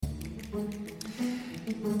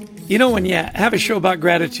You know, when you have a show about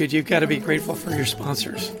gratitude, you've got to be grateful for your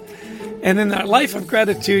sponsors. And in our life of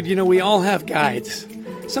gratitude, you know, we all have guides.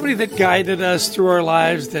 Somebody that guided us through our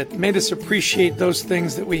lives, that made us appreciate those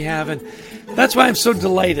things that we have. And that's why I'm so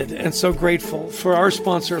delighted and so grateful for our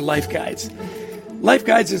sponsor, Life Guides. Life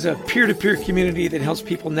Guides is a peer-to-peer community that helps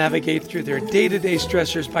people navigate through their day-to-day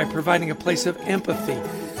stressors by providing a place of empathy,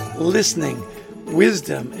 listening,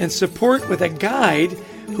 wisdom, and support with a guide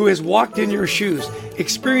who has walked in your shoes,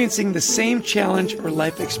 experiencing the same challenge or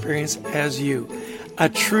life experience as you. A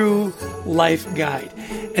true life guide.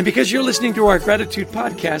 And because you're listening to our gratitude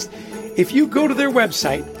podcast, if you go to their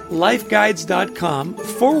website,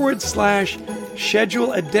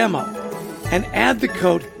 lifeguides.com/schedule a demo and add the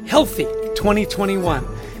code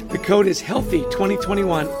HEALTHY2021, the code is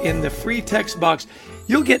HEALTHY2021 in the free text box,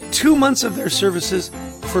 you'll get 2 months of their services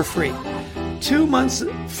for free. 2 months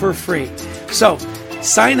for free. So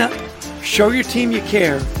sign up, show your team you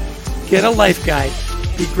care, get a life guide.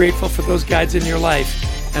 Be grateful for those guides in your life,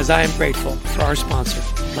 as I am grateful for our sponsor,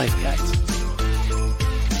 Life Guides.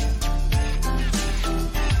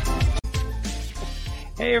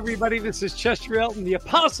 Hey everybody, this is Chester Elton, the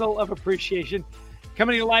Apostle of Appreciation,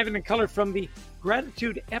 coming to you live and in color from the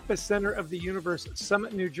Gratitude Epicenter of the Universe,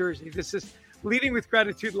 Summit, New Jersey. This is Leading with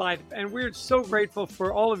Gratitude Live, and we're so grateful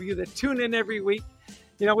for all of you that tune in every week.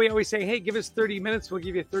 You know, we always say, hey, give us 30 minutes. We'll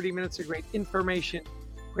give you 30 minutes of great information,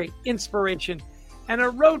 great inspiration, and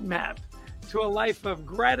a roadmap to a life of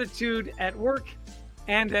gratitude at work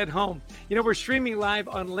and at home. You know, we're streaming live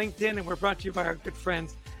on LinkedIn, and we're brought to you by our good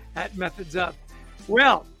friends at Methods Up.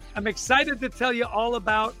 Well, I'm excited to tell you all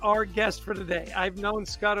about our guest for today. I've known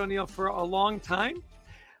Scott O'Neill for a long time.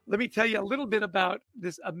 Let me tell you a little bit about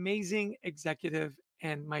this amazing executive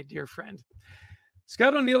and my dear friend.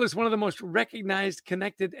 Scott O'Neill is one of the most recognized,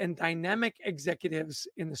 connected, and dynamic executives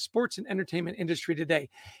in the sports and entertainment industry today.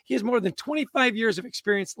 He has more than 25 years of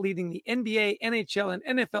experience leading the NBA, NHL, and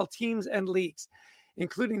NFL teams and leagues,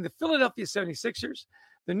 including the Philadelphia 76ers,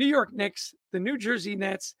 the New York Knicks, the New Jersey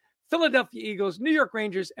Nets, Philadelphia Eagles, New York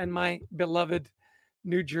Rangers, and my beloved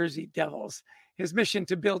New Jersey Devils. His mission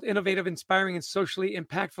to build innovative, inspiring, and socially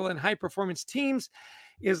impactful and high-performance teams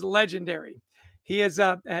is legendary. He has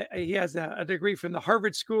a degree from the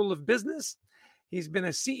Harvard School of Business. He's been a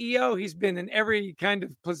CEO. He's been in every kind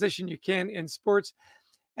of position you can in sports.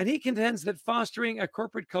 And he contends that fostering a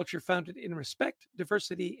corporate culture founded in respect,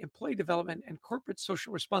 diversity, employee development, and corporate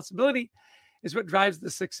social responsibility is what drives the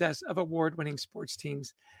success of award-winning sports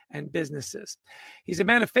teams and businesses. He's a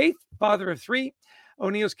man of faith, father of three.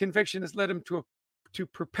 O'Neill's conviction has led him to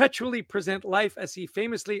perpetually present life as he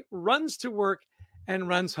famously runs to work and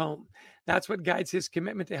runs home. That's what guides his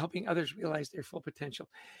commitment to helping others realize their full potential.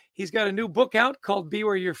 He's got a new book out called Be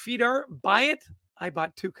Where Your Feet Are. Buy it. I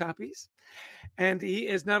bought 2 copies. And he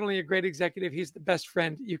is not only a great executive, he's the best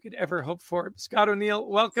friend you could ever hope for. Scott O'Neill,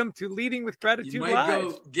 welcome to Leading with Gratitude Live. You might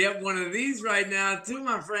go get one of these right now too,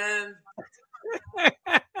 my friend.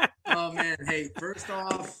 Oh, man. Hey, first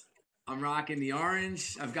off, I'm rocking the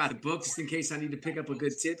orange. I've got the book just in case I need to pick up a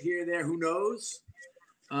good tip here or there. Who knows?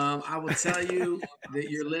 I will tell you that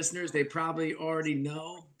your listeners, they probably already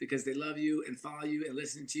know because they love you and follow you and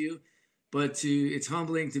listen to you. But it's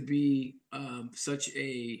humbling to be to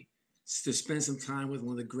spend some time with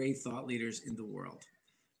one of the great thought leaders in the world.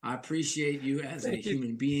 I appreciate you as a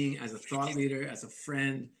human being, as a thought leader, as a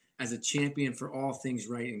friend, as a champion for all things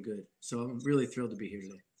right and good. So I'm really thrilled to be here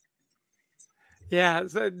today. Yeah,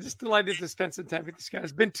 so just delighted to spend some time with this guy.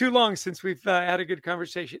 It's been too long since we've had a good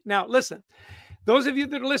conversation. Now, listen. Those of you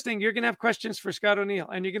that are listening, you're going to have questions for Scott O'Neill,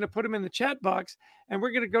 and you're going to put them in the chat box, and we're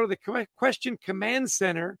going to go to the Question Command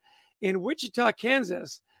Center in Wichita,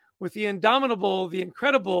 Kansas, with the indomitable, the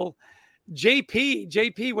incredible JP.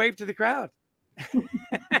 JP, wave to the crowd.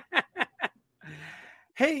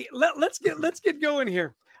 Hey, let's get going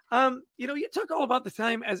here. You know, you talk all the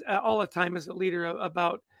time as a leader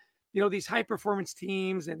about, you know, these high performance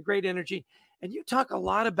teams and great energy, and you talk a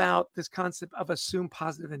lot about this concept of assume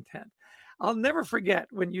positive intent. I'll never forget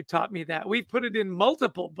when you taught me that. We've put it in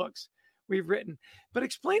multiple books we've written, but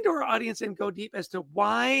explain to our audience and go deep as to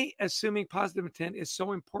why assuming positive intent is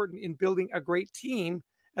so important in building a great team,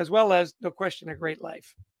 as well as, no question, a great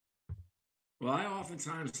life. Well, I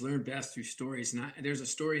oftentimes learn best through stories. And there's a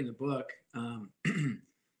story in the book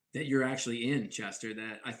that you're actually in, Chester,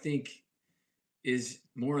 that I think is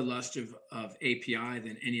more illustrative of API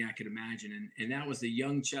than any I could imagine. And that was the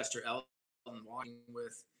young Chester Elton walking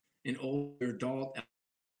with an older adult,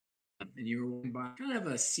 and you were walking by kind of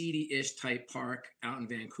a seedy-ish type park out in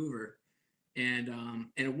Vancouver, and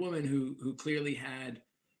a woman who clearly had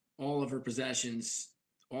all of her possessions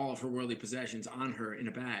all of her worldly possessions on her in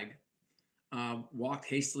a bag, walked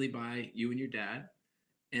hastily by you and your dad,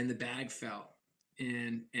 and the bag fell.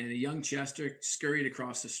 And a young Chester scurried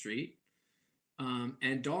across the street.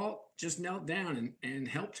 And Dalt just knelt down and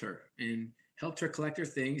helped her collect her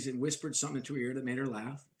things and whispered something into her ear that made her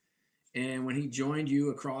laugh. And when he joined you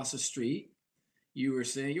across the street, you were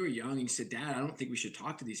saying, you were young, and you said, Dad, I don't think we should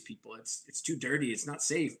talk to these people. It's too dirty. It's not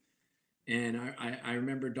safe. And I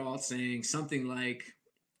remember Dalt saying something like,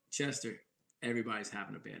 Chester, everybody's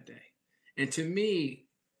having a bad day. And to me,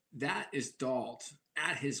 that is Dalt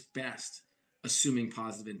at his best, assuming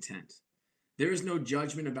positive intent. There is no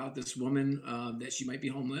judgment about this woman that she might be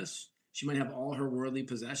homeless. She might have all her worldly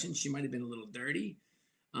possessions. She might have been a little dirty.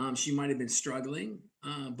 She might have been struggling.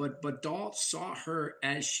 But Dalt saw her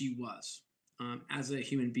as she was, as a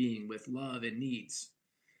human being with love and needs.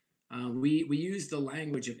 We use the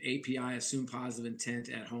language of API, assume positive intent,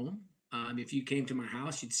 at home. If you came to my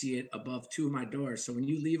house, you'd see it above two of my doors. So when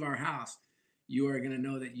you leave our house, you are going to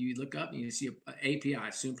know that you look up and you see a API,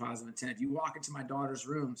 assume positive intent. You walk into my daughter's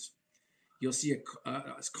rooms, you'll see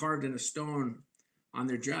it's carved in a stone on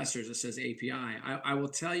their dressers that says API. I will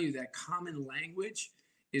tell you that common language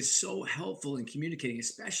is so helpful in communicating,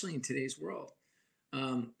 especially in today's world.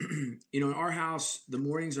 In our house, the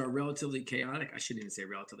mornings are relatively chaotic. I shouldn't even say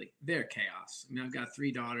relatively. They're chaos. I mean, I've got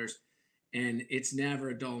 3 daughters, and it's never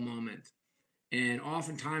a dull moment. And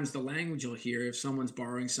oftentimes the language you'll hear if someone's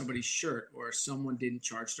borrowing somebody's shirt, or someone didn't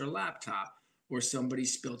charge their laptop, or somebody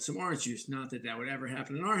spilled some orange juice. Not that that would ever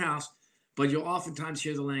happen in our house, but you'll oftentimes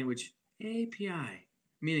hear the language API,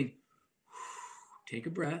 meaning take a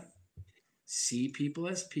breath, see people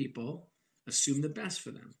as people, assume the best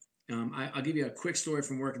for them. I'll give you a quick story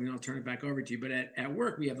from work, and then I'll turn it back over to you. But at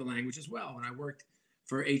work, we have the language as well. When I worked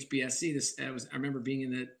for HBSC, I remember being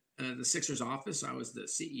in the Sixers office. I was the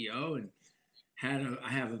CEO, and I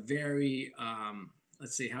have a very,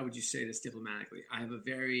 let's see, how would you say this diplomatically? I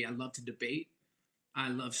love to debate. I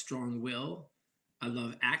love strong will. I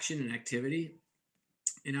love action and activity.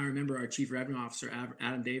 And I remember our chief revenue officer,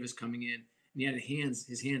 Adam Davis, coming in, and he had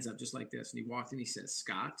his hands up just like this. And he walked in, he said,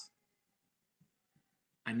 Scott,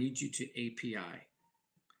 I need you to API.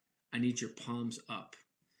 I need your palms up.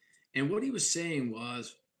 And what he was saying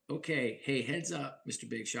was, okay, hey, heads up, Mr.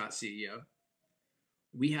 Big Shot CEO.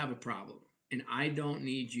 We have a problem. And I don't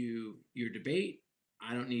need your debate.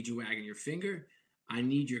 I don't need you wagging your finger. I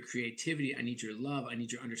need your creativity. I need your love. I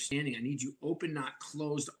need your understanding. I need you open, not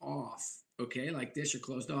closed off. Okay, like this, you're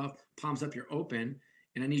closed off. Palms up, you're open.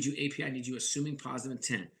 And I need you API. I need you assuming positive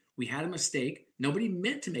intent. We had a mistake. Nobody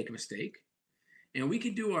meant to make a mistake. And we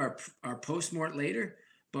can do our post-mort later.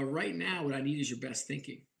 But right now, what I need is your best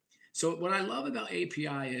thinking. So what I love about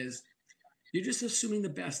API is you're just assuming the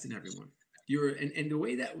best in everyone. And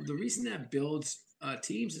the reason that builds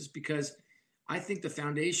teams is because I think the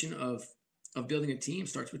foundation of building a team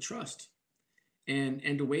starts with trust.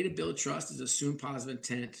 And the way to build trust is assume positive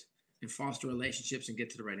intent and foster relationships and get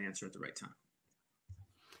to the right answer at the right time.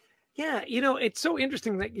 Yeah, it's so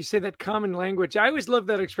interesting that you say that common language. I always love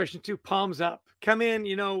that expression too, palms up. Come in,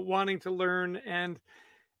 wanting to learn and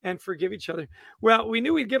forgive each other. Well, we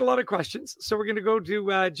knew we'd get a lot of questions, so we're going to go to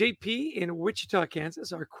JP in Wichita,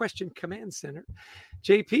 Kansas, our question command center.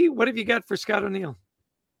 JP, what have you got for Scott O'Neill?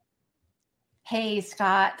 Hey,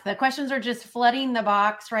 Scott, the questions are just flooding the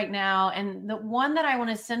box right now. And the one that I want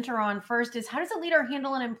to center on first is, how does a leader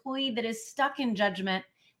handle an employee that is stuck in judgment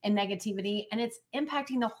and negativity, and it's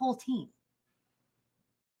impacting the whole team?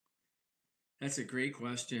 That's a great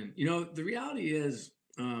question. The reality is,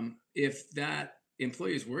 if that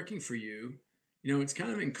employee is working for you, it's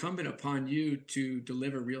kind of incumbent upon you to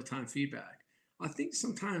deliver real-time feedback. I think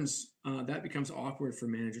sometimes that becomes awkward for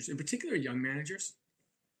managers, in particular young managers.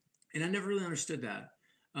 And I never really understood that.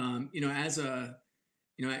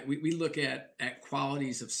 We look at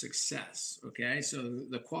qualities of success. Okay. So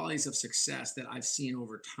the qualities of success that I've seen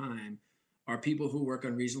over time are people who work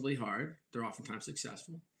unreasonably hard. They're oftentimes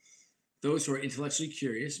successful. Those who are intellectually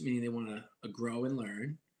curious, meaning they want to grow and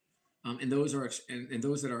learn. And those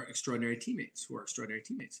that are extraordinary teammates, who are extraordinary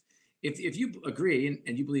teammates. If you agree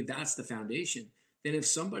and you believe that's the foundation, then if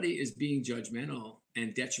somebody is being judgmental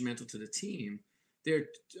and detrimental to the team, there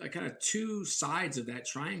are kind of 2 sides of that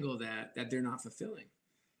triangle that they're not fulfilling.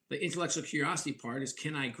 The intellectual curiosity part is,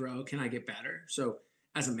 can I grow? Can I get better? So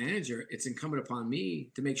as a manager, it's incumbent upon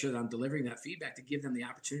me to make sure that I'm delivering that feedback to give them the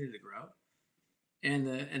opportunity to grow.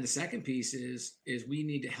 And the second piece is we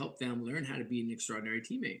need to help them learn how to be an extraordinary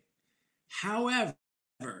teammate. However,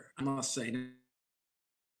 I must say,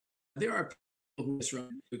 there are people who do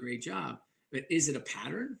a great job, but is it a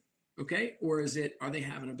pattern? Okay. Or are they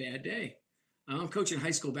having a bad day? I'm coaching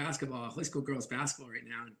high school girls basketball right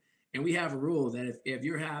now. And we have a rule that if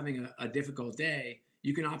you're having a difficult day,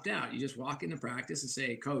 you can opt out. You just walk into practice and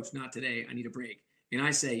say, Coach, not today. I need a break. And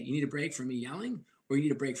I say, you need a break from me yelling, or you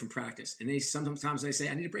need a break from practice. And sometimes they say,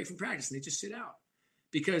 I need a break from practice. And they just sit out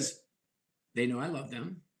because they know I love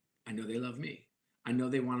them. I know they love me. I know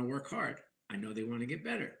they want to work hard. I know they want to get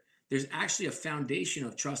better. There's actually a foundation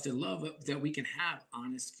of trust and love that we can have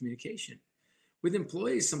honest communication. With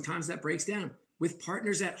employees, sometimes that breaks down. With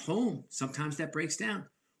partners at home, sometimes that breaks down.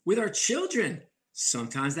 With our children,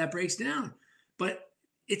 sometimes that breaks down. But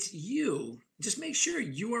it's you. Just make sure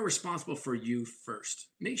you are responsible for you first.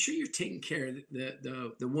 Make sure you're taking care of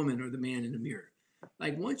the woman or the man in the mirror.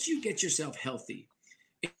 Like once you get yourself healthy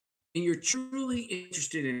and you're truly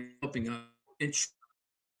interested in helping others and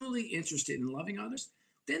truly interested in loving others,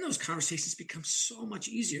 then those conversations become so much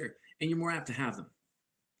easier and you're more apt to have them.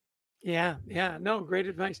 Yeah. No, great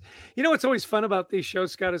advice. You know, what's always fun about these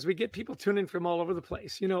shows, Scott, is we get people tuning from all over the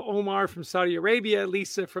place. You know, Omar from Saudi Arabia,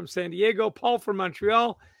 Lisa from San Diego, Paul from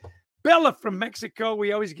Montreal, Bella from Mexico.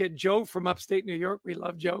 We always get Joe from upstate New York. We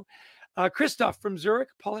love Joe. Christoph from Zurich,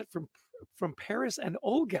 Paulette from Paris, and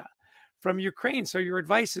Olga from Ukraine. So your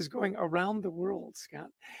advice is going around the world, Scott.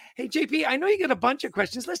 Hey, JP, I know you got a bunch of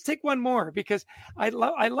questions. Let's take one more because I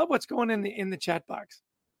love what's going in the chat box.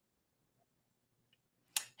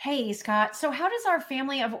 Hey, Scott. So how does our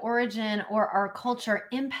family of origin or our culture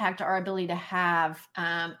impact our ability to have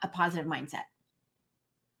a positive mindset?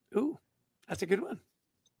 Ooh, that's a good one.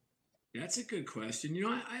 That's a good question. You know,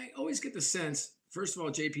 I always get the sense, first of all,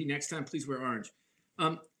 JP, next time, please wear orange.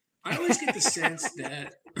 I always get the sense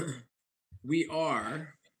that we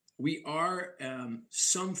are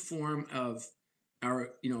some form of our,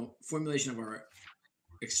 formulation of our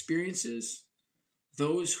experiences,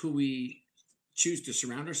 those who we choose to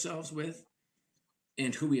surround ourselves with,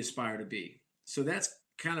 and who we aspire to be. So that's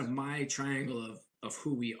kind of my triangle of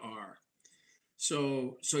who we are.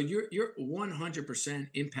 So you're 100%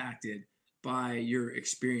 impacted by your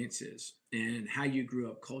experiences and how you grew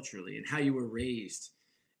up culturally and how you were raised,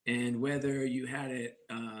 and whether you had it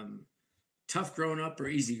tough growing up or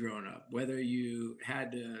easy growing up, whether you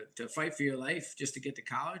had to fight for your life just to get to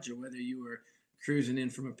college, or whether you were cruising in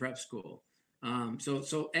from a prep school.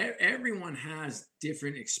 So everyone has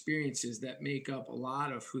different experiences that make up a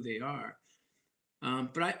lot of who they are.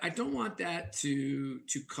 But I don't want that to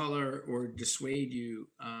color or dissuade you,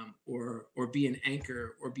 or be an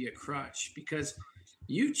anchor or be a crutch, because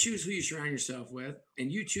you choose who you surround yourself with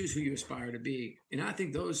and you choose who you aspire to be. And I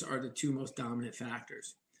think those are the two most dominant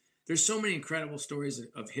factors. There's so many incredible stories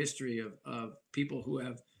of history of people who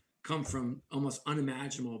have come from almost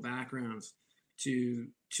unimaginable backgrounds to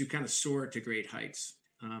kind of soar to great heights.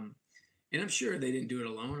 And I'm sure they didn't do it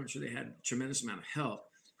alone. I'm sure they had a tremendous amount of help.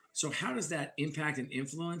 So how does that impact and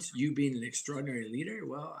influence you being an extraordinary leader?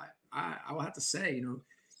 Well, I will have to say,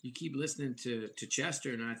 you keep listening to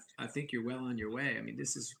Chester, and I think you're well on your way. I mean,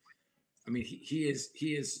 he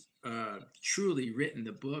is truly written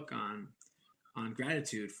the book on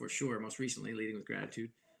gratitude, for sure. Most recently, Leading with Gratitude,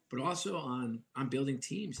 but also on building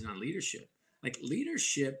teams and on leadership. Like,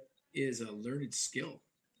 leadership is a learned skill.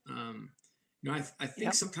 I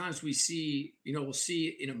think sometimes we see, we'll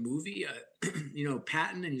see in a movie,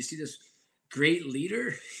 Patton, and you see this great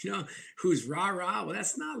leader, who's rah-rah. Well,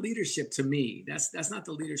 that's not leadership to me. That's not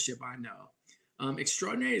the leadership I know.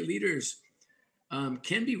 Extraordinary leaders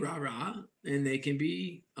can be rah-rah, and they can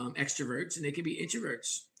be extroverts, and they can be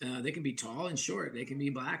introverts. They can be tall and short. They can be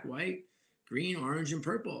black, white, green, orange, and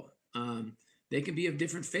purple. They can be of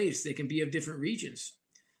different faiths. They can be of different regions.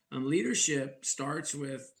 Leadership starts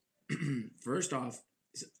with, first off,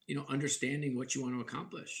 understanding what you want to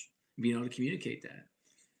accomplish, being able to communicate that,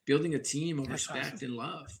 building a team of respect and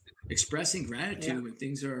love, expressing gratitude when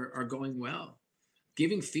things are going well,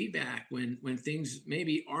 giving feedback when things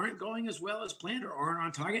maybe aren't going as well as planned or aren't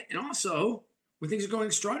on target, and also when things are going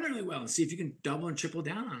extraordinarily well, and see if you can double and triple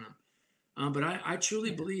down on them. But I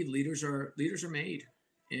truly believe leaders are made,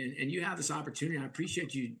 and you have this opportunity. I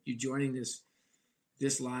appreciate you joining this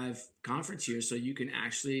live conference here so you can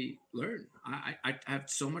actually learn. I have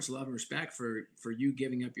so much love and respect for you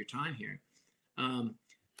giving up your time here.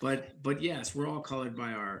 But yes, we're all colored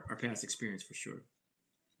by our past experience, for sure.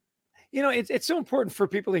 It's so important for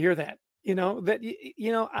people to hear that,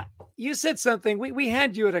 you said something, we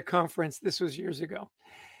had you at a conference, this was years ago,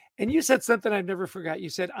 and you said something I've never forgot. You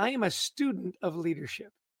said, I am a student of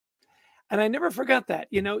leadership. And I never forgot that.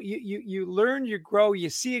 You learn, you grow, you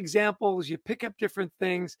see examples, you pick up different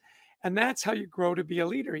things, and that's how you grow to be a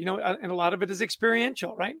leader. And a lot of it is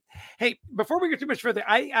experiential, right? Hey, before we get too much further,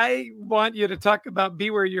 I want you to talk about Be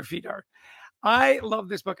Where Your Feet Are. I love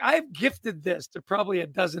this book. I've gifted this to probably a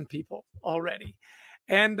dozen people already.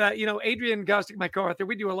 And, Adrian Gostick, my co-author,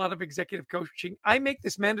 we do a lot of executive coaching. I make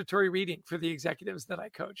this mandatory reading for the executives that I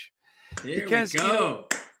coach. There we go.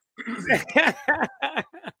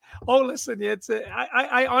 Oh, listen,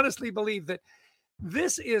 I honestly believe that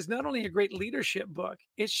this is not only a great leadership book,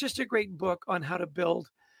 it's just a great book on how to build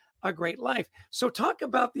a great life. So talk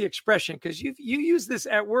about the expression, because you use this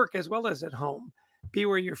at work as well as at home. Be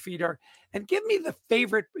where your feet are. And give me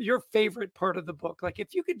your favorite part of the book. Like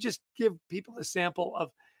if you could just give people a sample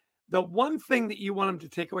of the one thing that you want them to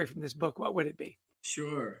take away from this book, what would it be?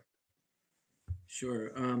 Sure.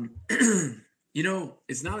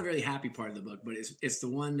 It's not a very happy part of the book, but it's the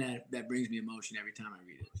one that brings me emotion every time I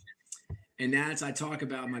read it. And that's, I talk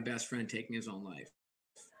about my best friend taking his own life,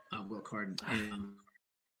 Will Carden.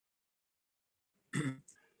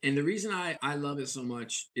 And the reason I love it so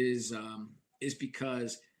much is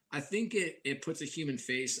because I think it puts a human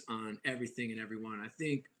face on everything and everyone. I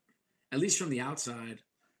think, at least from the outside,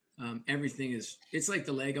 everything it's like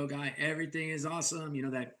the Lego guy. Everything is awesome.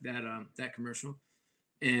 That commercial,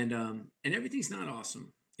 and everything's not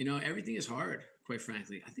awesome. Everything is hard. Quite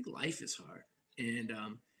frankly, I think life is hard.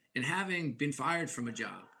 And having been fired from a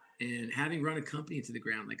job and having run a company into the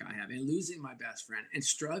ground like I have, and losing my best friend, and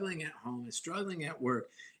struggling at home and struggling at work,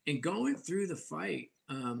 and going through the fight,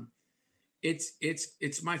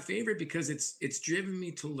 it's my favorite because it's driven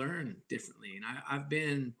me to learn differently. And I've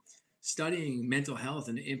been studying mental health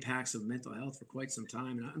and the impacts of mental health for quite some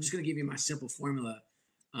time. And I'm just going to give you my simple formula.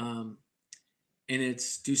 And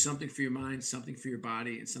it's do something for your mind, something for your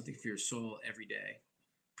body, and something for your soul every day.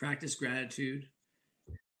 Practice gratitude,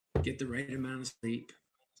 get the right amount of sleep,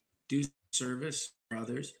 do service for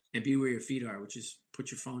others, and be where your feet are, which is put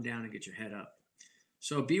your phone down and get your head up.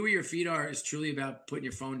 So be where your feet are is truly about putting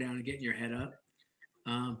your phone down and getting your head up.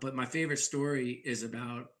 But my favorite story is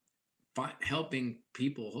about helping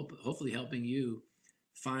people, hopefully helping you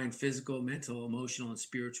find physical, mental, emotional, and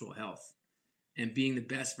spiritual health, and being the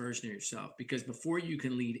best version of yourself. Because before you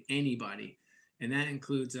can lead anybody, and that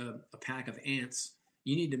includes a pack of ants,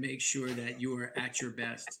 you need to make sure that you are at your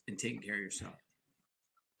best and taking care of yourself.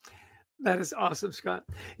 That is awesome, Scott.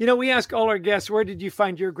 We ask all our guests, where did you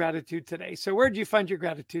find your gratitude today? So where did you find your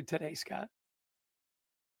gratitude today, Scott?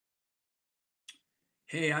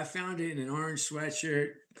 Hey, I found it in an orange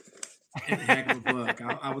sweatshirt and a heck of a book.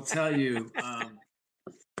 I will tell you,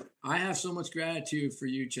 I have so much gratitude for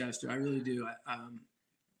you, Chester. I really do.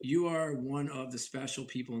 You are one of the special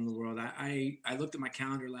people in the world. I looked at my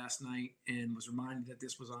calendar last night and was reminded that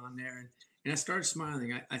this was on there, and I started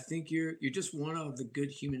smiling. I think you're just one of the good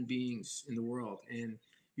human beings in the world, and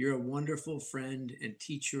you're a wonderful friend and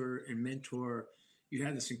teacher and mentor. You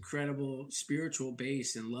have this incredible spiritual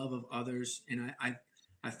base and love of others, and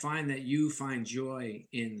I find that you find joy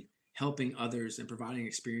in helping others and providing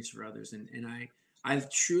experience for others, and I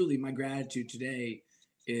truly, my gratitude today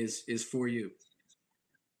is for you.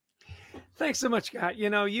 Thanks so much, Scott.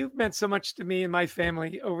 You've meant so much to me and my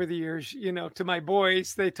family over the years. To my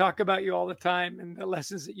boys, they talk about you all the time and the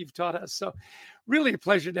lessons that you've taught us. So really a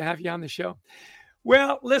pleasure to have you on the show.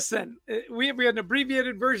 Well, listen, we have an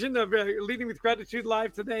abbreviated version of Leading with Gratitude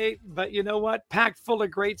Live today, but you know what? Packed full of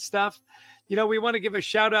great stuff. We want to give a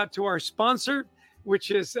shout out to our sponsor, which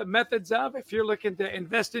is Methods Of. If you're looking to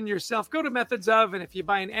invest in yourself, go to Methods Of. And if you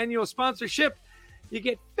buy an annual sponsorship, you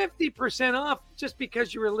get 50% off just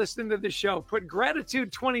because you were listening to the show. Put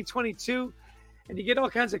Gratitude 2022, and you get all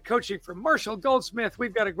kinds of coaching from Marshall Goldsmith.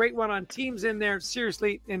 We've got a great one on Teams in there.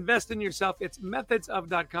 Seriously, invest in yourself. It's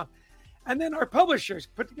methodsof.com. And then our publishers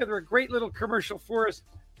put together a great little commercial for us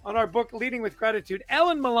on our book, Leading with Gratitude.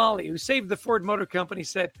 Alan Mullally, who saved the Ford Motor Company,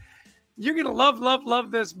 said, you're going to love, love,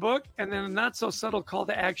 love this book. And then a not so subtle call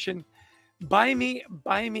to action, buy me,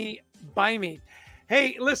 buy me, buy me.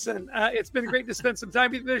 Hey, listen, it's been great to spend some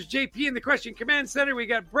time with you. There's JP in the Question Command Center. We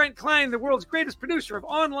got Brent Klein, the world's greatest producer of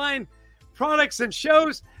online products and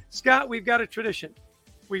shows. Scott, we've got a tradition.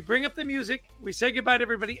 We bring up the music, we say goodbye to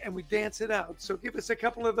everybody, and we dance it out. So give us a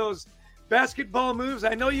couple of those basketball moves.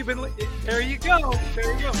 I know you've been... There you go.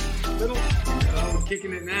 There you go. I'm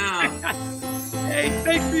kicking it now. Hey,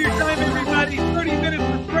 thanks for your time, everybody. 30 minutes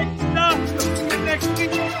of great stuff. So see you next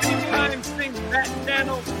week. Anytime, sing that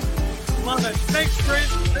channel. Love it. Thanks,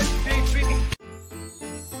 Brent.